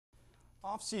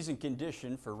Off-season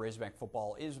condition for Razorback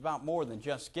football is about more than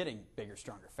just getting bigger,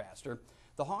 stronger, faster.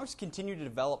 The Hogs continue to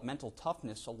develop mental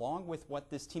toughness along with what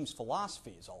this team's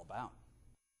philosophy is all about.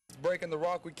 Breaking the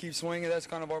rock, we keep swinging. That's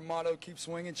kind of our motto, keep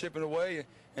swinging, chipping away,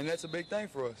 and that's a big thing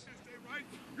for us.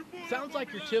 Sounds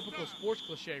like your typical sports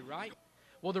cliche, right?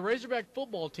 Well, the Razorback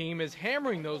football team is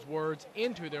hammering those words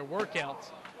into their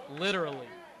workouts, literally.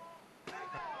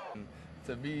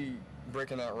 To be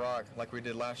breaking that rock like we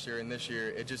did last year and this year,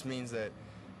 it just means that,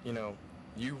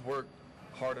 you work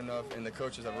hard enough and the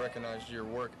coaches have recognized your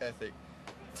work ethic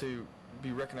to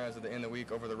be recognized at the end of the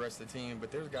week over the rest of the team. But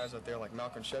there's guys out there like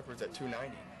Malcolm Shepard's at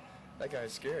 290. That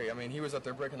guy's scary. I mean, he was up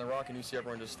there breaking the rock and you see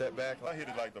everyone just step back. I hit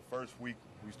it like the first week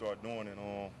we started doing it.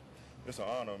 It's an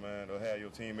honor, man, to have your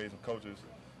teammates and coaches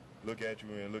look at you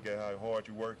and look at how hard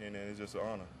you're working, and it's just an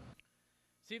honor.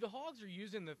 See, the Hogs are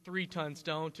using the 3-ton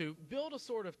stone to build a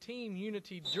sort of team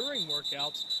unity during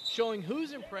workouts, showing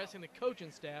who's impressing the coaching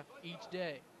staff each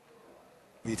day.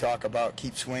 We talk about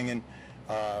keep swinging,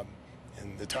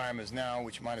 and the time is now,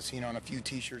 which you might have seen on a few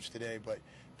T-shirts today, but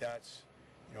that's,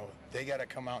 they got to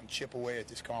come out and chip away at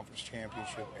this conference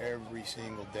championship every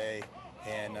single day,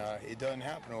 and it doesn't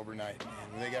happen overnight.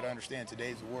 And they got to understand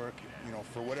today's the work.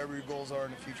 For whatever your goals are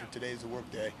in the future, today's the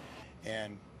work day,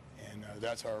 and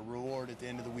that's our reward at the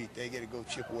end of the week. They get to go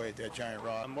chip away at that giant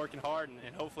rock. I'm working hard,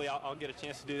 and hopefully I'll get a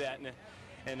chance to do that,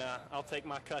 and I'll take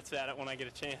my cuts at it when I get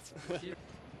a chance.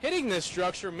 Hitting this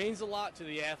structure means a lot to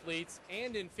the athletes,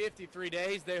 and in 53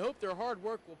 days, they hope their hard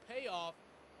work will pay off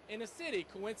in a city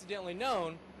coincidentally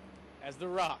known as The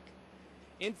Rock.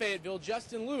 In Fayetteville,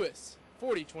 Justin Lewis,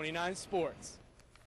 4029 Sports.